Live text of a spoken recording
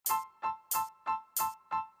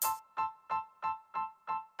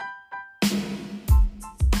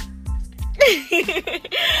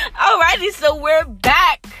Alrighty, so we're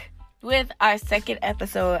back with our second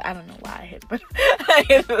episode. I don't know why I hit, but I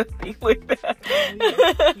hit the thing like that.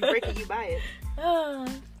 You break it, you buy it.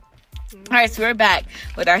 Alright, so we're back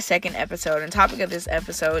with our second episode, and the topic of this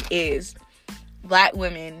episode is Black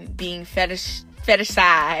women being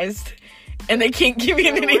fetishized in the kink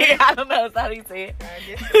community. I don't know how you say it.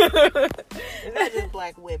 It's not just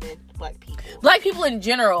Black women, Black people. Black people in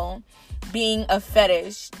general being a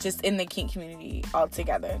fetish just in the kink community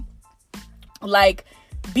altogether. Like,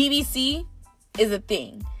 BBC is a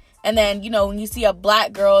thing. And then, when you see a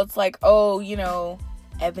Black girl, it's like, oh,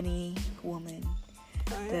 ebony woman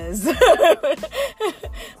does.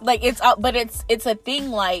 Like, it's a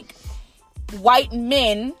thing. Like, white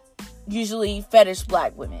men usually fetish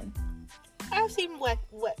Black women. I've seen black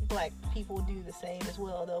people do the same as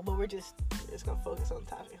well, though. But we're just gonna focus on the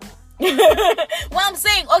topic, huh? Well, I'm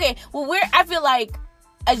saying, okay. Well, I feel like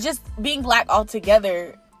just being Black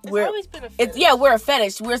altogether. It's always been a fetish. We're a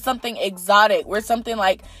fetish. We're something exotic. We're something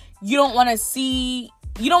like you don't want to see.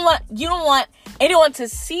 You don't want anyone to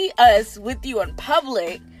see us with you in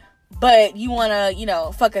public, but you want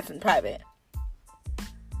to, fuck us in private.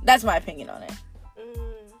 That's my opinion on it.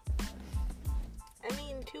 I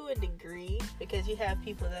mean, to a degree, because you have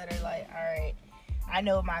people that are like, all right, I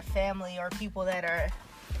know my family or people that are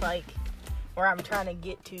like where I'm trying to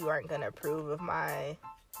get to aren't gonna approve of my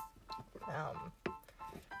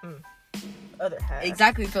other half.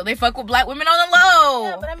 Exactly. So they fuck with Black women on the low.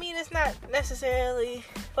 Yeah, but I mean, it's not necessarily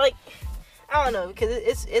like, I don't know, because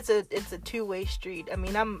it's a two-way street. I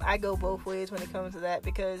mean, I go both ways when it comes to that,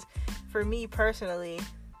 because for me personally,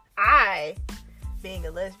 being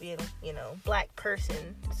a lesbian, Black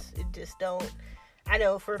person, it just don't. I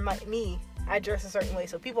know for me, I dress a certain way,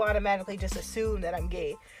 so people automatically just assume that I'm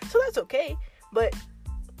gay. So that's okay. But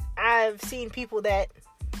I've seen people that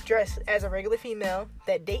dress as a regular female,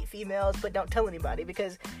 that date females, but don't tell anybody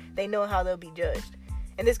because they know how they'll be judged.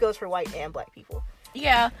 And this goes for white and Black people.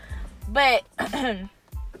 Yeah, but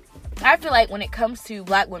I feel like when it comes to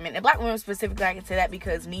Black women, and Black women specifically, I can say that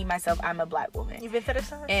because me, myself, I'm a Black woman. You've been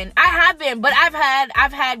fetishized? And I have been, but I've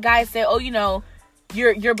had guys say, oh,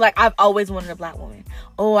 you're Black. I've always wanted a Black woman.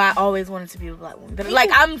 Oh, I always wanted to be a Black woman. Like,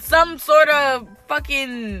 I'm some sort of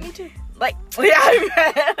fucking... Me too. Like,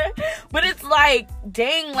 yeah. But it's like,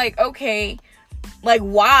 dang, like, okay. Like,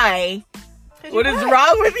 why? What is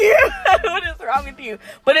wrong with you? What is wrong with you?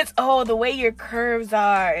 But it's, the way your curves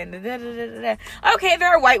are. And da-da-da-da-da. Okay, there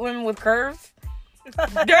are white women with curves.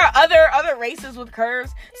 There are other races with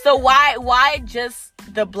curves. So why just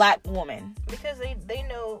the Black woman? Because they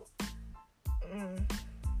know...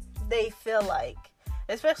 they feel like,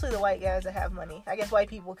 especially the white guys that have money, I guess white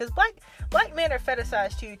people, because black men are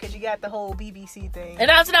fetishized too, because you got the whole BBC thing, and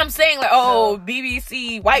that's what I'm saying, like,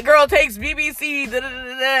 BBC, white girl takes BBC, da, da,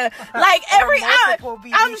 da, da. Like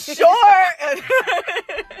I'm sure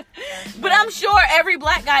but I'm sure every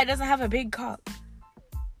Black guy doesn't have a big cock.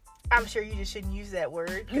 I'm sure you just shouldn't use that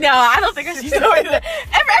word. No, I don't think I should use that.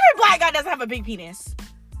 Every Black guy doesn't have a big penis.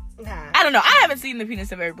 Nah. I don't know. I haven't seen the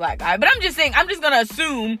penis of every Black guy, but I'm just saying, I'm just gonna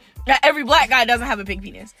assume that every Black guy doesn't have a big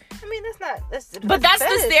penis. I mean, that's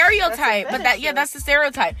the stereotype. That's the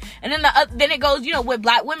stereotype. And then then it goes, with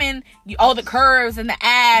Black women, all the curves and the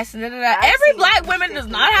ass and every Black woman does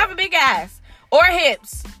not have a big ass or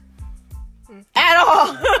hips at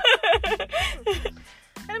all.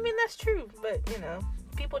 I mean, that's true, but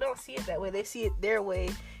people don't see it that way. They see it their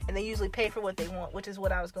way, and they usually pay for what they want, which is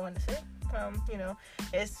what I was going to say.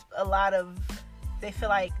 It's a lot of, they feel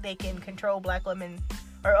like they can control Black women,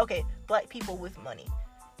 or Black people with money,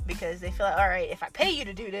 because they feel like, all right, if I pay you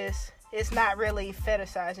to do this, it's not really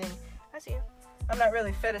fetishizing. I see you. I'm not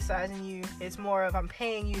really fetishizing you. It's more of I'm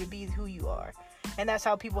paying you to be who you are, and that's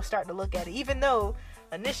how people start to look at it. Even though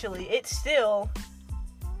initially it's still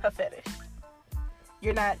a fetish.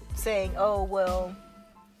 You're not saying, oh well,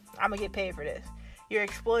 I'm gonna get paid for this. You're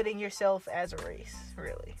exploiting yourself as a race,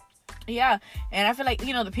 really. Yeah, and I feel like,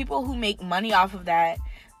 the people who make money off of that,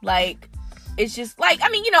 like, it's just, like, I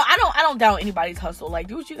mean, I don't doubt anybody's hustle. Like,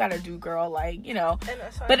 do what you gotta do, girl. Like,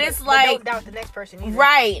 But it's like... don't doubt the next person either.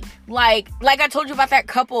 Right. Like I told you about that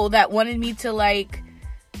couple that wanted me to, like,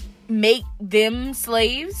 make them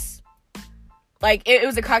slaves. Like, it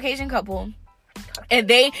was a Caucasian couple. And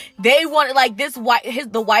they wanted, like,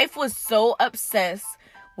 the wife was so obsessed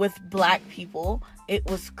with Black people. It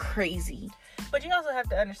was crazy. But you also have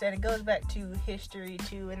to understand, it goes back to history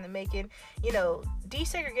too, in the making.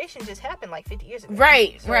 Desegregation just happened like 50 years ago.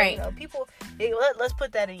 Right, so, right. People, let's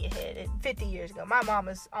put that in your head. 50 years ago, my mom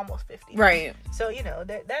is almost 50. Right. So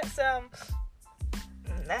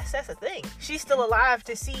that's a thing. She's still alive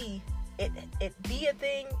to see it be a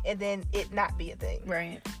thing and then it not be a thing.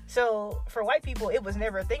 Right. So for white people, it was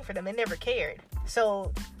never a thing for them. They never cared.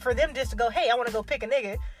 So for them just to go, hey, I want to go pick a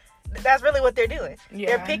nigga, that's really what they're doing. Yeah.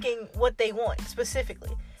 They're picking what they want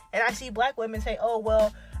specifically. And I see black women say, oh,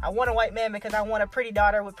 well, I want a white man because I want a pretty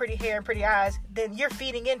daughter with pretty hair and pretty eyes. Then you're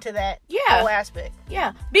feeding into that whole aspect.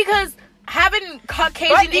 Yeah. Because having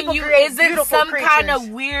Caucasian in you isn't some kind of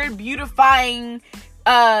weird beautifying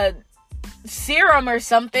serum or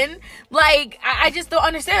something. Like, I just don't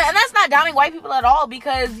understand it. And that's not downing white people at all,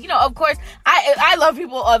 because, you know, of course, I love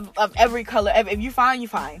people of every color. If you fine, you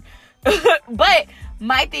fine. But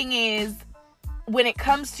my thing is, when it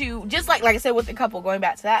comes to, just like I said with the couple, going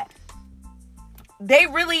back to that, they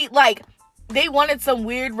really, like, they wanted some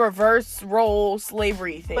weird reverse role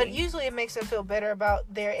slavery thing. But usually it makes them feel better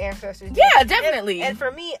about their ancestors. Yeah, definitely. And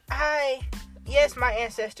for me, yes, my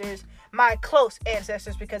ancestors, my close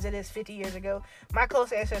ancestors, because it is 50 years ago, my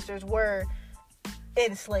close ancestors were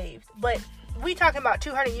enslaved. But we talking about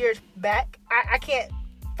 200 years back. I can't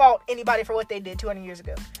fault anybody for what they did 200 years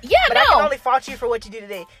ago. Yeah, but I can only fault you for what you do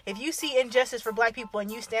today. If you see injustice for black people and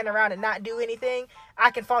you stand around and not do anything,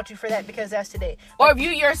 I can fault you for that because that's today. Or if you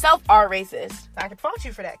yourself are racist, I can fault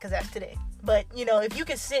you for that because that's today. But, you know, if you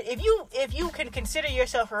can if you can consider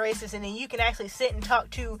yourself a racist, and then you can actually sit and talk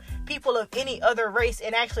to people of any other race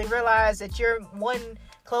and actually realize that your one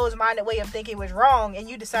closed-minded way of thinking was wrong, and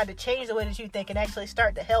you decide to change the way that you think and actually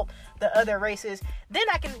start to help the other races, then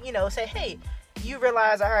I can, you know, say, hey, you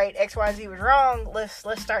realize, all right, X, Y, and Z was wrong. Let's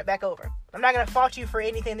start back over. I'm not gonna fault you for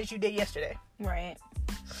anything that you did yesterday. Right.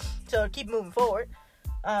 So keep moving forward.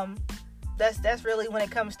 That's really when it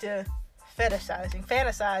comes to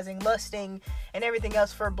fantasizing, lusting, and everything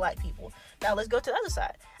else for black people. Now let's go to the other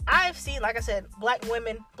side. I've seen, like I said, black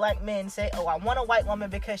women, black men say, oh, I want a white woman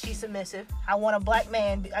because she's submissive. I want a white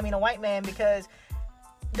man because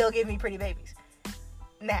they'll give me pretty babies.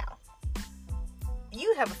 Now,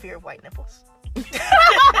 you have a fear of white nipples.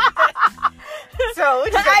 So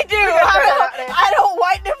I do. I don't.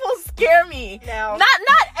 White nipples scare me. Now, not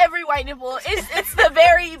every white nipple. It's the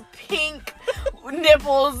very pink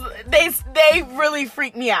nipples. They really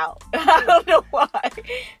freak me out. I don't know why.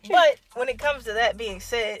 But when it comes to that being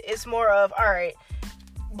said, it's more of, all right,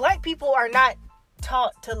 black people are not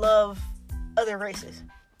taught to love other races,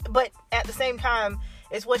 but at the same time,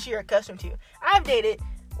 it's what you're accustomed to. I've dated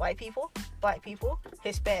white people, black people,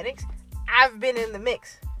 Hispanics. I've been in the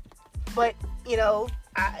mix, but, you know,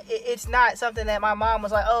 it's not something that my mom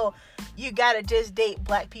was like, oh, you gotta just date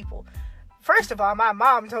black people. First of all, my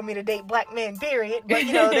mom told me to date black men, period. But,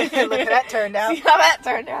 you know, look how that turned out. See how that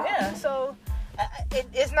turned out. Yeah, so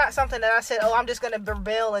it's not something that I said, oh, I'm just gonna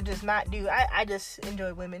rebel and just not do. I just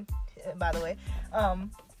enjoy women, by the way.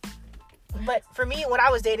 But for me, when I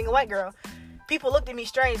was dating a white girl, people looked at me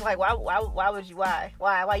strange, like, why would you, why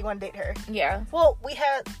you want to date her? Yeah. Well, we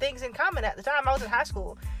had things in common at the time. I was in high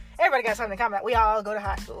school. Everybody got something in common. We all go to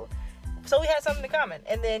high school. So we had something in common.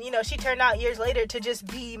 And then, you know, she turned out years later to just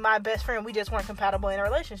be my best friend. We just weren't compatible in a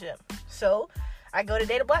relationship. So I go to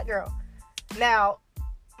date a black girl. Now,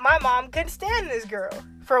 my mom couldn't stand this girl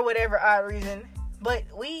for whatever odd reason. But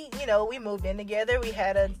we moved in together. We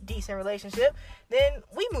had a decent relationship. Then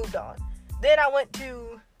we moved on. Then I went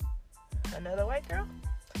to another white girl,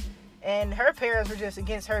 and her parents were just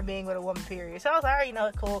against her being with a woman, period. So I was like, all right, you know,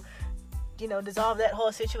 cool, you know, dissolve that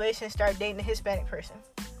whole situation, start dating a Hispanic person.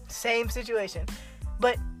 Same situation.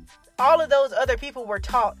 But all of those other people were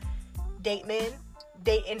taught, date men,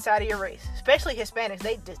 date inside of your race, especially Hispanics.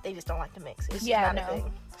 They just don't like to mix. It's not a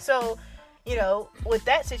thing. So, you know, with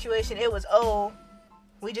that situation, it was, oh,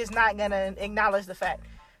 we just not gonna acknowledge the fact.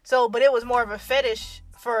 So, but it was more of a fetish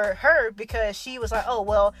for her, because she was like, oh,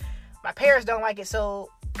 well, my parents don't like it, so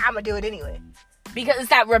I'm gonna do it anyway. Because it's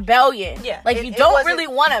that rebellion. Yeah. Like, you don't really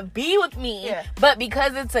want to be with me, but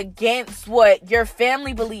because it's against what your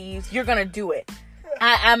family believes, you're gonna do it.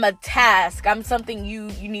 I'm a task. I'm something you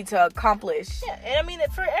need to accomplish. Yeah, and I mean,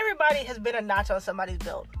 for everybody has been a notch on somebody's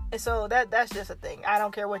belt. And so that's just a thing. I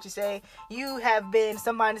don't care what you say. You have been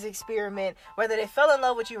somebody's experiment. Whether they fell in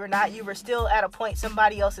love with you or not, you were still at a point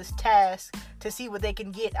somebody else's task to see what they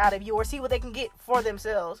can get out of you or see what they can get for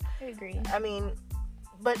themselves. I agree. I mean,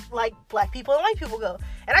 but like black people and white people go.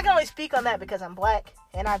 And I can only speak on that because I'm black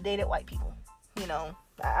and I've dated white people. You know,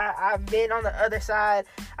 I've been on the other side.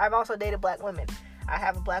 I've also dated black women. I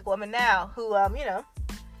have a black woman now who, you know,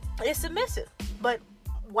 is submissive. But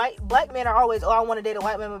black men are always, I want to date a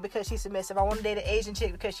white woman because she's submissive. I want to date an Asian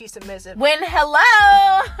chick because she's submissive. When hello,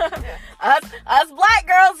 us black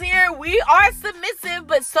girls here, we are submissive,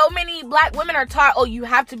 but so many black women are taught, oh, you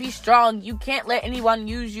have to be strong. You can't let anyone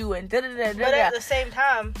use you and da da da da. But at the same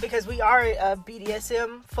time, because we are a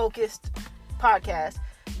BDSM focused podcast,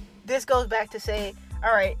 this goes back to say,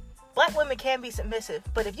 all right, black women can be submissive,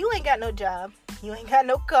 but if you ain't got no job, you ain't got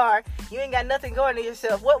no car, you ain't got nothing going to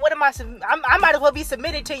yourself, what am I might as well be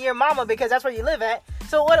submitted to your mama because that's where you live at.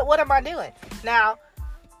 So what am I doing? Now,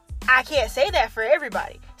 I can't say that for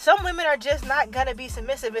everybody. Some women are just not gonna be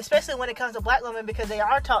submissive, especially when it comes to black women, because they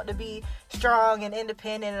are taught to be strong and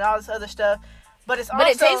independent and all this other stuff. But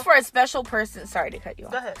it takes for a special person. Sorry to cut you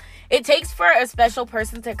off. Go ahead. It takes for a special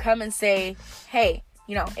person to come and say, hey,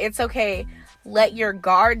 it's okay. Let your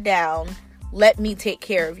guard down. Let me take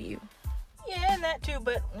care of you. Yeah, and that too.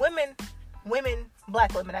 But women,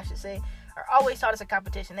 black women, I should say, are always taught as a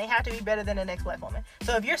competition. They have to be better than the next black woman.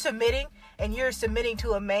 So if you're submitting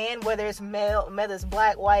to a man, whether it's male, whether it's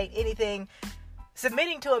black, white, anything,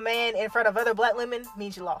 submitting to a man in front of other black women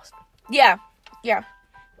means you lost. Yeah.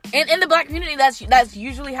 In the black community, that's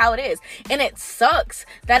usually how it is. And it sucks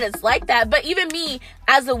that it's like that. But even me,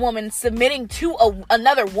 as a woman, submitting to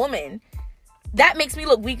another woman, that makes me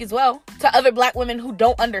look weak as well to other black women who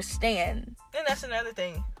don't understand. And that's another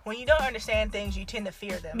thing. When you don't understand things, you tend to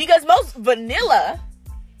fear them. Because most vanilla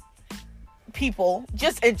people,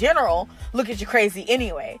 just in general, look at you crazy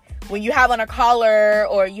anyway. When you have on a collar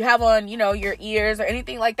or you have on, your ears or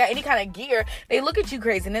anything like that, any kind of gear, they look at you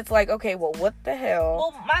crazy. And it's like, okay, well, what the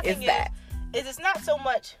hell my thing is it's not so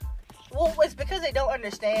much... Well, it's because they don't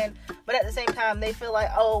understand, but at the same time, they feel like,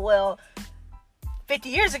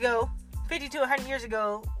 50 to 100 years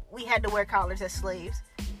ago, we had to wear collars as slaves.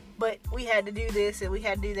 But we had to do this and we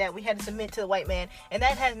had to do that. We had to submit to the white man. And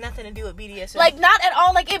that has nothing to do with BDSM. Like, not at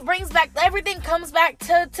all. Like, it brings back... Everything comes back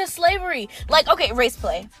to slavery. Like, okay, race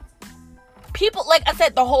play. People, like I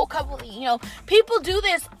said, the whole couple, people do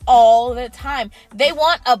this all the time. They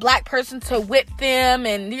want a black person to whip them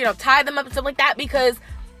and, tie them up and stuff like that because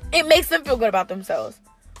it makes them feel good about themselves.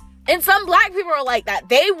 And some black people are like that.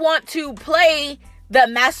 They want to play the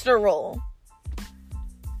master role.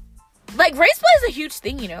 Like, race play is a huge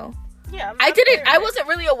thing, Yeah. I wasn't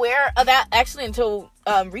really aware of that actually until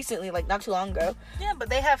recently, like not too long ago. Yeah, but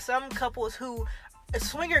they have some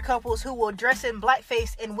swinger couples who will dress in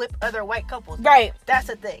blackface and whip other white couples. Right. That's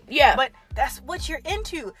a thing. Yeah. But that's what you're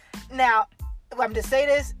into. Now, I'm just say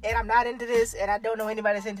this, and I'm not into this, and I don't know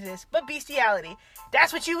anybody that's into this, but bestiality.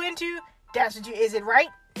 That's what you into? Is it right?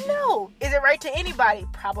 No. Is it right to anybody?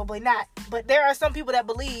 Probably not. But there are some people that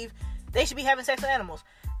believe they should be having sex with animals.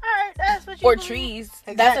 All right, that's what you believe. Or trees.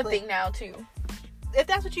 Exactly. That's a thing now, too. If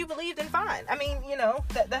that's what you believe, then fine. I mean,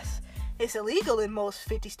 it's illegal in most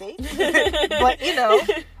 50 states. But,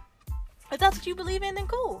 if that's what you believe in, then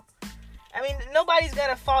cool. I mean, nobody's going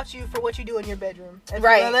to fault you for what you do in your bedroom.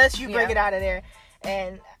 Right. Unless you bring it out of there.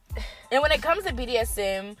 And when it comes to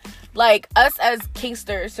BDSM, like, us as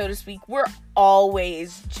kinksters, so to speak, we're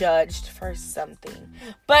always judged for something.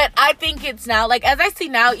 But I think it's now, like, as I see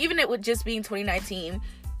now, even it with just being 2019,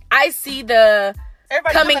 I see the...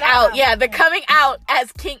 Everybody coming out. Yeah, the coming out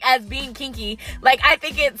as being kinky. Like, I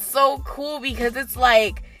think it's so cool because it's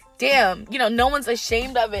like, damn, no one's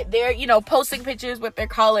ashamed of it. They're, posting pictures with their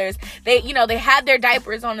collars. They, they had their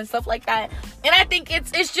diapers on and stuff like that. And I think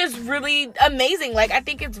it's just really amazing. Like, I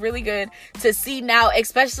think it's really good to see now,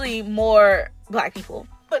 especially more black people.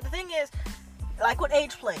 But the thing is, like with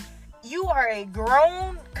age play, you are a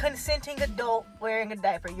grown, consenting adult wearing a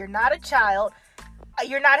diaper. You're not a child.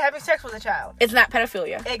 You're not having sex with a child. It's not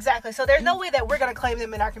pedophilia. Exactly. So there's no way that we're going to claim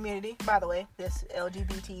them in our community. By the way, this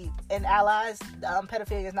LGBT and allies,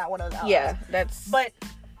 pedophilia is not one of those allies. Yeah, that's... But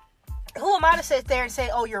who am I to sit there and say,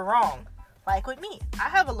 oh, you're wrong? Like with me, I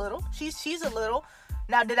have a little. She's a little.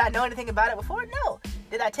 Now, did I know anything about it before? No.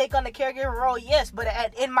 Did I take on the caregiver role? Yes. But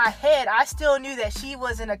in my head, I still knew that she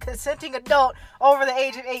wasn't a consenting adult over the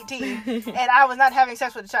age of 18. And I was not having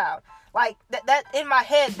sex with a child. Like, that in my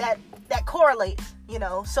head, that correlates,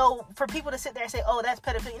 So, for people to sit there and say, oh, that's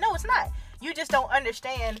pedophilia. No, it's not. You just don't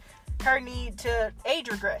understand her need to age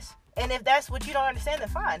regress. And if that's what you don't understand, then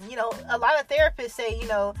fine. A lot of therapists say,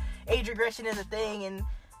 age regression is a thing, and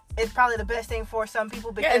it's probably the best thing for some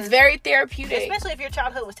people. Because it's very therapeutic. Especially if your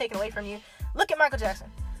childhood was taken away from you. Look at Michael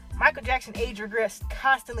Jackson. Michael Jackson age regressed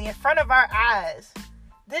constantly in front of our eyes.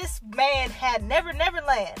 This man had Never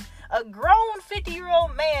Land. A grown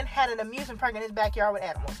 50-year-old man had an amusement park in his backyard with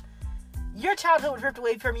animals. Your childhood was ripped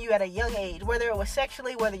away from you at a young age, whether it was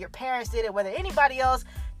sexually, whether your parents did it, whether anybody else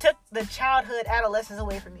took the childhood, adolescence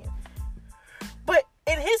away from you. But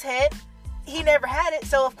in his head, he never had it.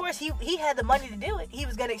 So, of course, he had the money to do it. He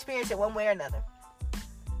was going to experience it one way or another.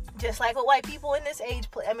 Just like with white people in this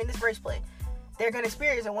this race play. They're going to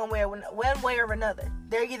experience it one way or another.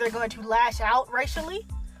 They're either going to lash out racially,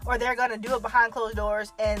 or they're going to do it behind closed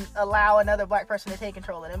doors and allow another black person to take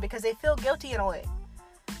control of them because they feel guilty in a way.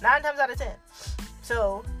 9 times out of 10.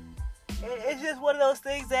 So, it's just one of those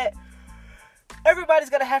things that everybody's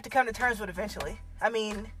going to have to come to terms with eventually. I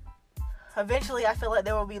mean, eventually I feel like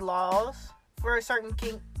there will be laws for certain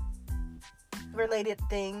kink-related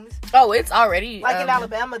things. Oh, it's already... Like in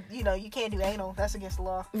Alabama, you can't do anal. That's against the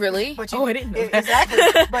law. Really? But I didn't know that. Exactly.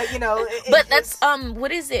 But, but that's,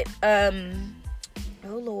 what is it? Oh,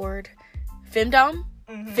 Lord. Femdom?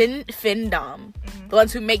 Mm-hmm. Findom. Mm-hmm. The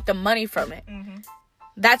ones who make the money from it. Mm-hmm.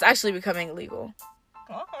 That's actually becoming illegal.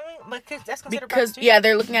 Well, because that's considered prostitution. Yeah,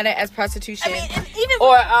 they're looking at it as prostitution. I mean, even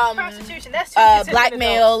or prostitution, that's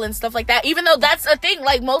blackmail and stuff like that. Even though that's a thing,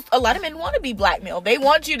 like a lot of men want to be blackmailed. They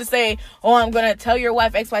want you to say, "Oh, I'm gonna tell your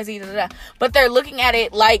wife X, Y, Z." Da, da, da. But they're looking at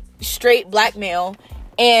it like straight blackmail,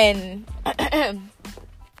 and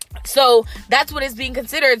so that's what is being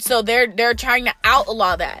considered. So they're trying to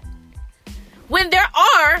outlaw that. When there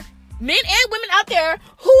are men and women out there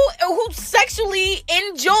who sexually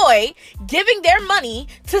enjoy giving their money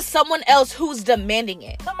to someone else who's demanding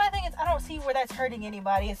it. But my thing is, I don't see where that's hurting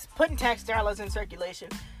anybody. It's putting tax dollars in circulation.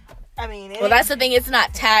 I mean, well, that's the thing. It's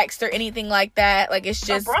not taxed or anything like that. Like, it's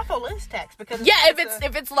just a brothel is taxed because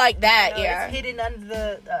if it's like that, yeah, it's hidden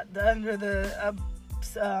under the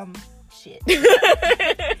shit.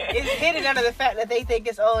 It's hidden under the fact that they think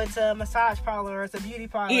it's a massage parlor or it's a beauty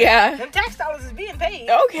parlor. Yeah, them tax dollars is being paid.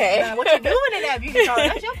 Okay, what you're doing in that beauty parlor,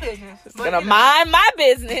 that's your business. It's gonna mind my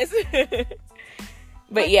business.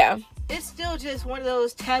 But yeah, it's still just one of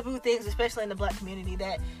those taboo things, especially in the black community,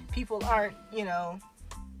 that people aren't,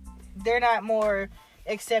 they're not more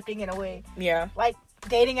accepting in a way. Yeah, like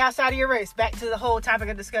dating outside of your race. Back to the whole topic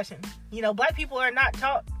of discussion. Black people are not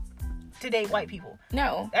taught to date white people.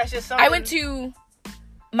 No, that's just something. I went to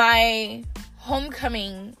my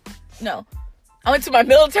homecoming. No, I went to my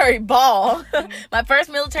military ball. Mm-hmm. My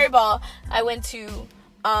first military ball I went to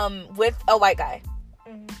with a white guy.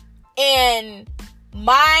 Mm-hmm. And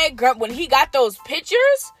when he got those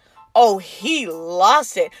pictures, oh, he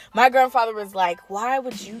lost it. My grandfather was like, why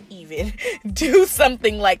would you even do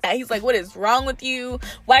something like that? He's like, what is wrong with you?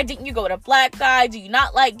 Why didn't you go with a black guy? Do you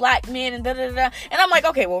not like black men? And da-da-da-da. And I'm like,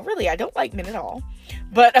 okay, well, really, I don't like men at all.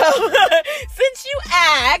 But since you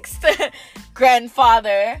asked,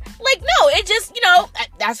 grandfather, like, no, it just,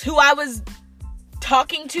 that's who I was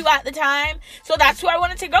talking to at the time. So that's who I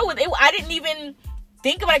wanted to go with. I didn't even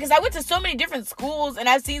think about it because I went to so many different schools and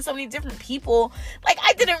I've seen so many different people. Like,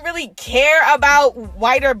 I didn't really care about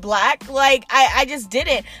white or black. Like, I just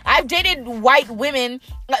didn't. I've dated white women.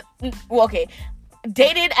 Well, okay.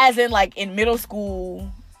 Dated as in, like, in middle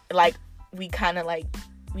school. Like, we kind of, like,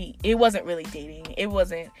 it wasn't really dating. It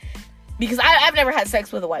wasn't. Because I've never had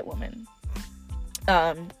sex with a white woman.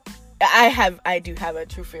 I do have a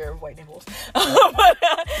true fear of white nipples.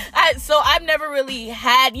 So I've never really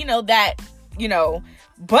had, that,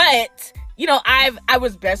 but, I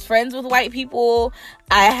was best friends with white people.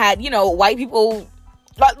 I had, white people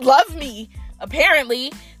love me,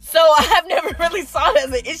 apparently. So I've never really saw it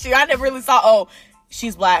as an issue. I never really saw, oh,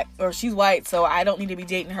 she's black or she's white, so I don't need to be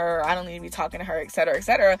dating her. I don't need to be talking to her,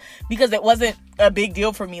 etc., because it wasn't a big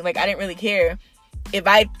deal for me. Like, I didn't really care. If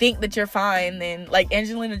I think that you're fine, then, like,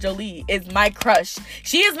 Angelina Jolie is my crush.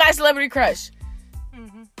 She is my celebrity crush.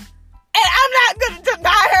 Mm-hmm. And I'm not going to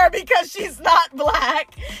deny her because she's not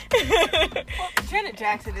black. Well, Janet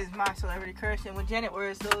Jackson is my celebrity crush, and when Janet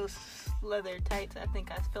wears those leather tights, I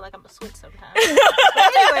feel like I'm a switch sometimes.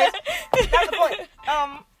 But anyways, that's the point.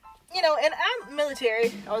 And I'm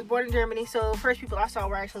military. I was born in Germany, so first people I saw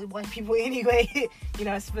were actually white people anyway.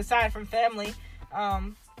 Aside from family.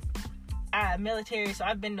 I'm military, so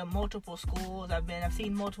I've been to multiple schools. I've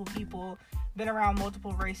seen multiple people, been around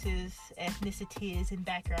multiple races, ethnicities, and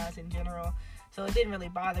backgrounds in general. So it didn't really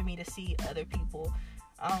bother me to see other people.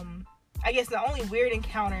 I guess the only weird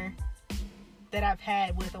encounter that I've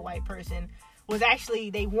had with a white person was actually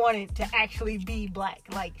they wanted to actually be black.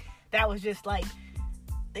 Like, that was just like,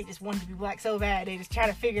 they just wanted to be black so bad. They just try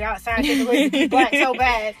to figure out scientifically to be black so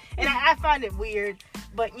bad. And I find it weird,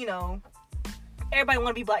 but, everybody want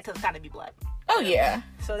to be black till it's time to be black. Oh, yeah.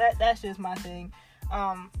 So that's just my thing.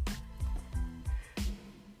 Not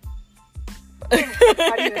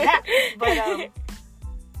even that. But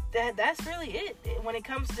that's really it. When it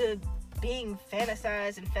comes to being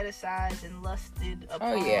fantasized and fetishized and lusted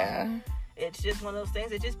upon. Oh, yeah. It's just one of those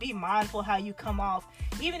things that just be mindful how you come off,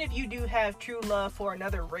 even if you do have true love for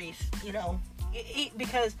another race, you know,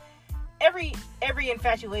 because every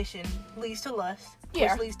infatuation leads to lust,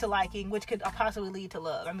 which leads to liking, which could possibly lead to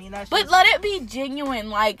love. I mean, that's but let it be genuine.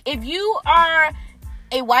 Like, if you are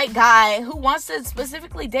a white guy who wants to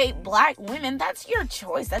specifically date black women, that's your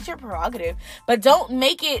choice, that's your prerogative, but don't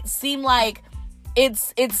make it seem like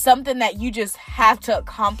it's something that you just have to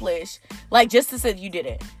accomplish, like, just to say you did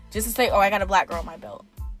it, just to say, oh, I got a black girl on my belt,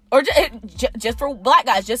 or just for black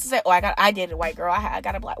guys, just to say, oh, I dated a white girl, I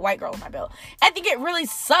got a white girl on my belt. I think it really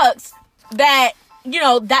sucks that, you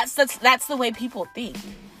know, that's the way people think.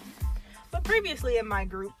 But previously in my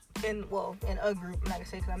group, in a group, I'm not gonna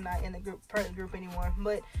say because I'm not in the group, part of the group anymore,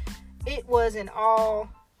 but it was an all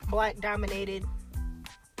black dominated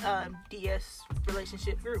DS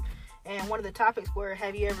relationship group, and one of the topics were,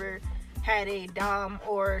 have you ever had a dom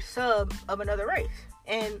or sub of another race?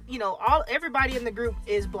 And you know, everybody in the group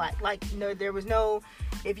is black. Like, no, there was no,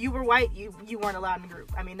 if you were white, you weren't allowed in the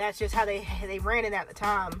group. I mean, that's just how they ran it at the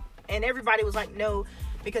time, and everybody was like, no,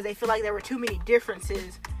 because they feel like there were too many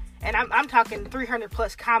differences. And I'm talking 300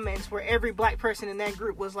 plus comments where every black person in that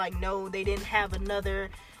group was like, no, they didn't have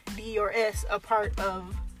another D or S a part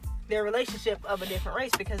of their relationship of a different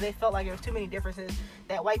race, because they felt like there was too many differences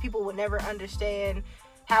that white people would never understand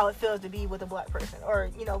how it feels to be with a black person,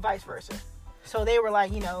 or, you know, vice versa. So they were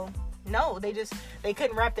like, you know, no, they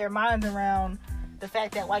couldn't wrap their minds around the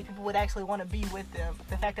fact that white people would actually want to be with them,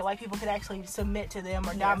 the fact that white people could actually submit to them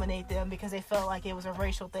or dominate them, because they felt like it was a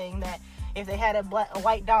racial thing, that if they had a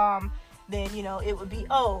white dom, then, you know, it would be,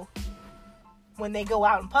 oh, when they go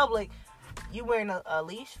out in public, you wearing a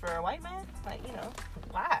leash for a white man? Like, you know,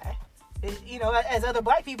 why? You know, as other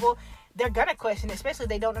black people, they're gonna question it, especially if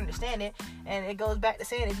they don't understand it. And it goes back to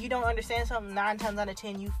saying, if you don't understand something, 9 times out of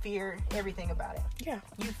 10, you fear everything about it. Yeah.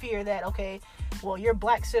 You fear that, okay, well, your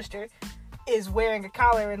black sister is wearing a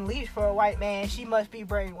collar and leash for a white man, she must be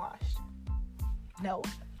brainwashed. No,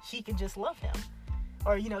 she can just love him.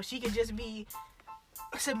 Or, you know, she could just be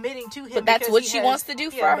submitting to him. But that's what she wants to do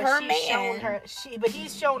for her man. But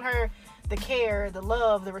he's shown her the care, the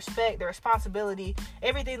love, the respect, the responsibility,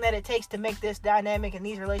 everything that it takes to make this dynamic and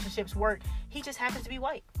these relationships work. He just happens to be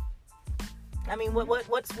white. I mean,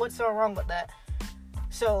 what's so wrong with that?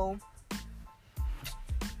 So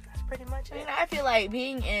that's pretty much it. I mean, I feel like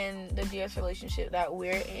being in the DS relationship that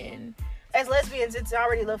we're in, as lesbians, it's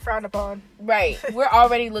already looked frowned upon. Right. We're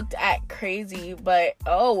already looked at crazy, but,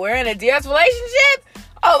 oh, we're in a DS relationship?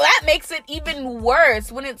 Oh, that makes it even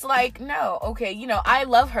worse when it's like, no, okay, you know, I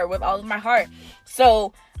love her with all of my heart.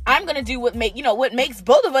 So I'm going to do what makes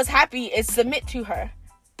both of us happy is submit to her.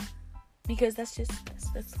 Because that's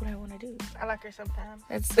what I want to do. I like her sometimes.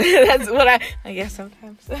 That's what I guess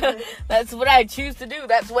sometimes. That's what I choose to do.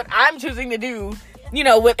 That's what I'm choosing to do. You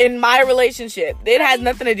know, within my relationship. It has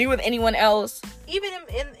nothing to do with anyone else. Even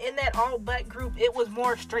in that all black group, it was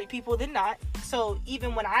more straight people than not. So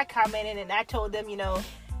even when I commented and I told them, you know,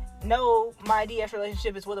 no, my DS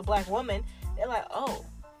relationship is with a black woman, they're like, oh,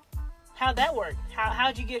 how'd that work?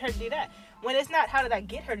 How'd you get her to do that? When it's not how did I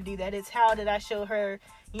get her to do that, it's how did I show her,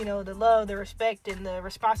 you know, the love, the respect, and the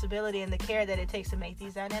responsibility and the care that it takes to make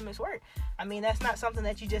these dynamics work. I mean, that's not something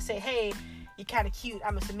that you just say, hey, you're kind of cute,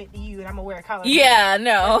 I'm going to submit to you, and I'm going to wear a collar. Yeah,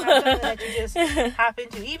 no. That's not something that you just hop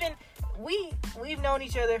into. Even, we've known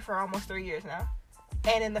each other for almost 3 years now.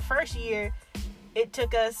 And in the first year, it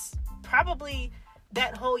took us probably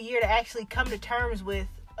that whole year to actually come to terms with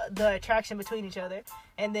the attraction between each other.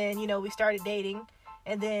 And then, you know, we started dating.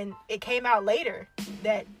 And then it came out later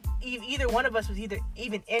that either one of us was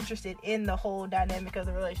even interested in the whole dynamic of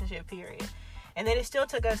the relationship, period. And then it still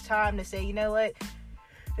took us time to say, you know what?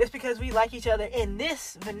 Just because we like each other in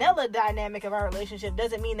this vanilla dynamic of our relationship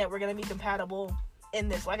doesn't mean that we're going to be compatible in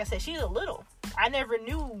this. Like I said, she's a little. I never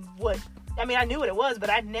knew I knew what it was, but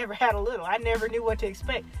I never had a little. I never knew what to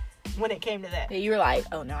expect when it came to that. Yeah, you were like,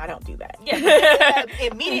 oh no, I don't do that. Yeah.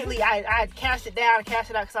 Immediately I cast it down and cast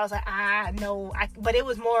it out because I was like, no. But it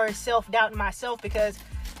was more self-doubt in myself because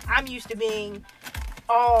I'm used to being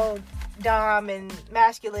all dom and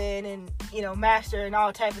masculine and, you know, master and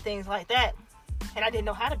all type of things like that. And I didn't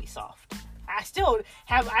know how to be soft. I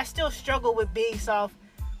still struggle with being soft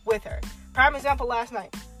with her. Prime example, last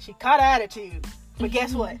night, she caught attitude. But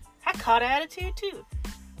guess what? I caught attitude too.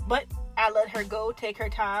 But I let her go, take her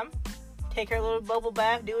time, take her little bubble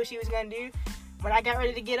bath, do what she was going to do. When I got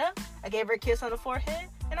ready to get up, I gave her a kiss on the forehead,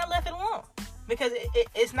 and I left it alone. Because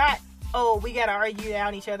it's not, oh, we got to argue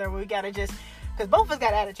down each other, we got to just, because both of us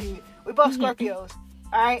got attitude. We both Scorpios.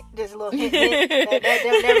 All right, just a little hint.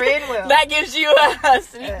 That never end well. That gives you a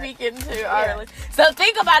sneak peek into our. So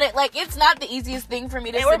think about it. Like, it's not the easiest thing for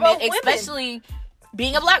me to submit, especially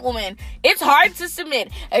being a black woman. It's hard to submit,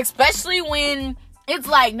 especially when it's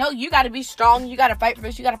like, no, you got to be strong. You got to fight for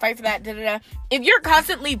this. You got to fight for that. Da, da, da. If you're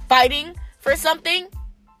constantly fighting for something,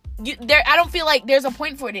 I don't feel like there's a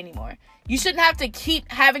point for it anymore. You shouldn't have to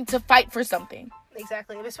keep having to fight for something.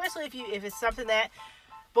 Exactly, especially if it's something that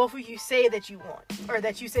both of you say that you want, or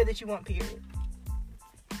that you say that you want, period.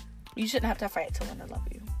 You shouldn't have to fight someone to love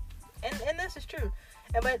you. And this is true.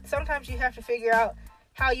 But sometimes you have to figure out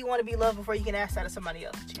how you want to be loved before you can ask that of somebody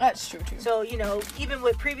else. That's true, too. So, even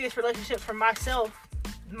with previous relationships for myself,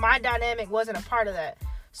 my dynamic wasn't a part of that.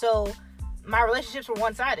 So, my relationships were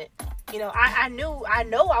one-sided. I know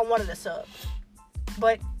I wanted a sub.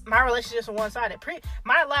 But my relationships were one-sided.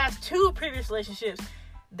 My last 2 previous relationships,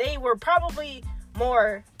 they were probably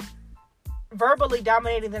more verbally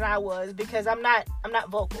dominating than I was, because I'm not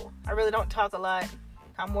vocal. I really don't talk a lot.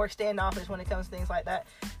 I'm more standoffish when it comes to things like that.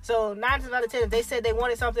 So 9 times out of 10, if they said they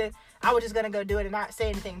wanted something, I was just gonna go do it and not say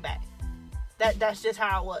anything back. That's just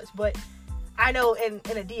how I was. But I know in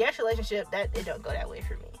a DS relationship that it don't go that way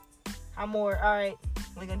for me. I'm more, all right,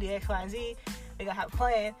 we're gonna do X, Y, and Z. We're gonna have a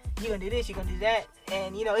plan. You're gonna do this, you're gonna do that.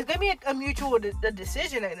 And it's gonna be a mutual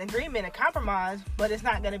decision, an agreement, a compromise, but it's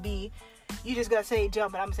not gonna be you just gonna say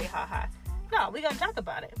jump and I'm gonna say ha ha. No, we're gonna talk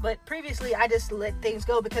about it. But previously I just let things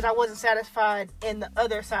go because I wasn't satisfied in the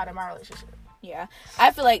other side of my relationship. Yeah.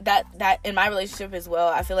 I feel like that in my relationship as well,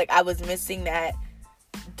 I feel like I was missing that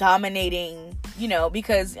dominating,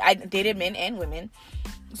 because I dated men and women.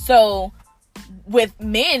 So with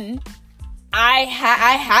men, I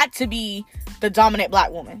had to be the dominant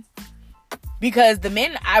black woman, because the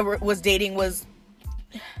men I was dating was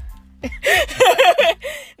they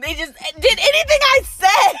just did anything I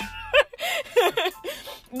said.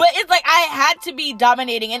 But it's like I had to be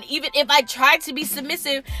dominating, and even if I tried to be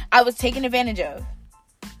submissive, I was taken advantage of.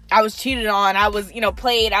 I was cheated on. I was,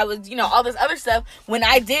 played. I was, all this other stuff when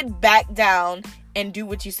I did back down and do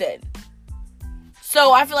what you said.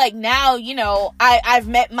 So I feel like now, I've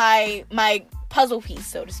met my puzzle piece,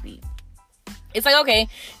 so to speak. It's like, okay,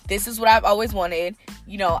 this is what I've always wanted.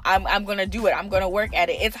 I'm going to do it. I'm going to work at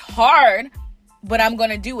it. It's hard, but I'm going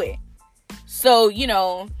to do it. So,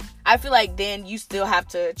 I feel like then you still have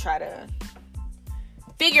to try to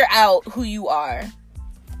figure out who you are.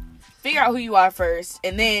 Figure out who you are first,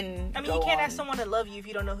 and then you can't ask someone to love you if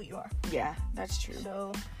you don't know who you are. Yeah, that's true.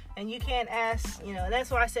 So, and you can't ask, and that's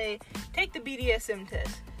why I say take the BDSM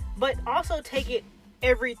test, but also take it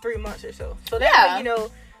every 3 months or so. So that way,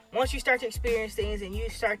 once you start to experience things and you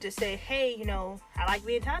start to say, hey, I like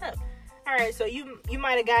being tied up. All right, so you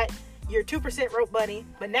might have got your 2% rope bunny,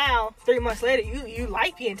 but now 3 months later you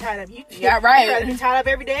like being tied up. You try to be tied up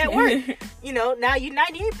every day at work. Now you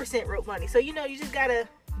 98% rope bunny. So you just gotta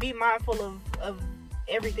be mindful of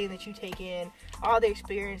everything that you take in, all the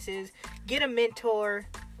experiences. Get a mentor,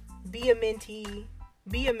 be a mentee,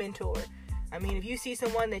 be a mentor. I mean, if you see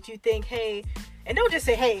someone that you think, hey, and don't just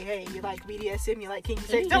say, hey, you like BDSM, you like kinky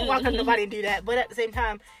sex. Don't walk up to nobody and do that. But at the same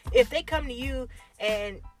time, if they come to you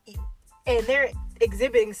and they're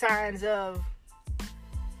exhibiting signs of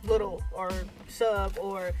little or sub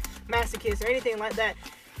or masochist or anything like that,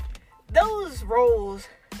 those roles,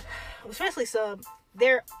 especially sub,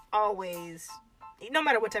 they're always, no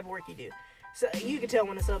matter what type of work you do, so you can tell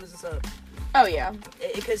when a sub is a sub. Oh yeah,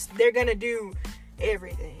 because they're gonna do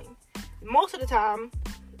everything. Most of the time,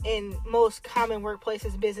 in most common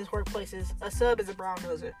workplaces, business workplaces, a sub is a brown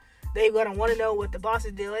noser. They're gonna want to know what the boss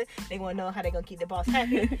is doing. They want to know how they're gonna keep the boss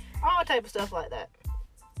happy. All type of stuff like that.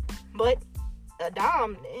 But a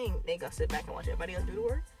dom, they gonna sit back and watch everybody else do the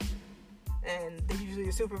work. And they're usually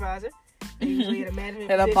a supervisor. They're usually in a management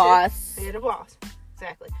position. The boss. They're the boss.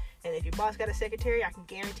 Exactly. And if your boss got a secretary, I can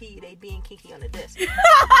guarantee you they being kinky on the desk.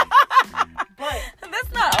 But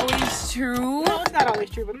that's not always true. No, it's not always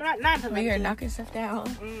true. But 9 times out of 10. You're knocking stuff down.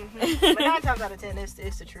 Mm-hmm. But 9 times out of 10, it's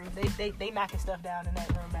the truth. They knocking stuff down in that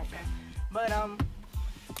room back there. But all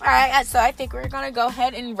right, so I think we're gonna go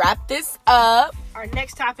ahead and wrap this up. Our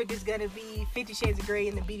next topic is gonna be 50 Shades of Grey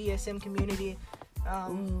in the BDSM community.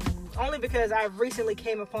 Only because I recently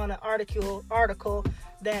came upon an article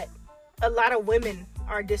that a lot of women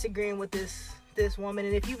are disagreeing with this woman.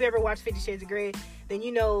 And if you've ever watched 50 Shades of Grey, then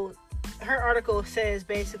her article says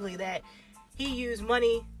basically that he used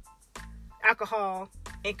money, alcohol,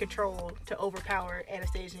 and control to overpower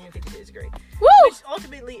Anastasia in 50 Shades of Grey. Woo! Which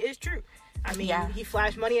ultimately is true. I mean, He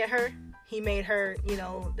flashed money at her. He made her,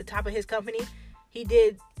 the top of his company. He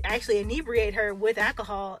did actually inebriate her with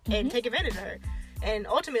alcohol and take advantage of her. And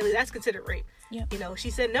ultimately, that's considered rape. Yep. You know, she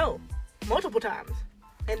said no multiple times.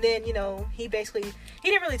 And then, you know, he didn't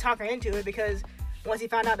really talk her into it, because once he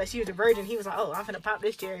found out that she was a virgin, he was like, oh, I'm finna pop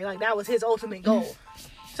this cherry. Like, that was his ultimate goal.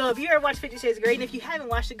 So if you ever watch 50 Shades of Grey, and if you haven't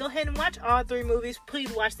watched it, go ahead and watch all 3 movies.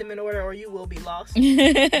 Please watch them in order, or you will be lost. But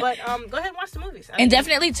go ahead and watch the movies. And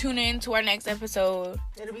definitely tune in to our next episode.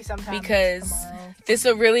 It'll be sometime because tomorrow. This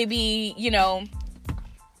will really be, you know,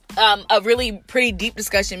 a really pretty deep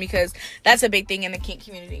discussion, because that's a big thing in the kink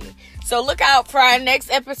community. So look out for our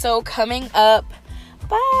next episode coming up.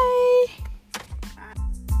 Bye.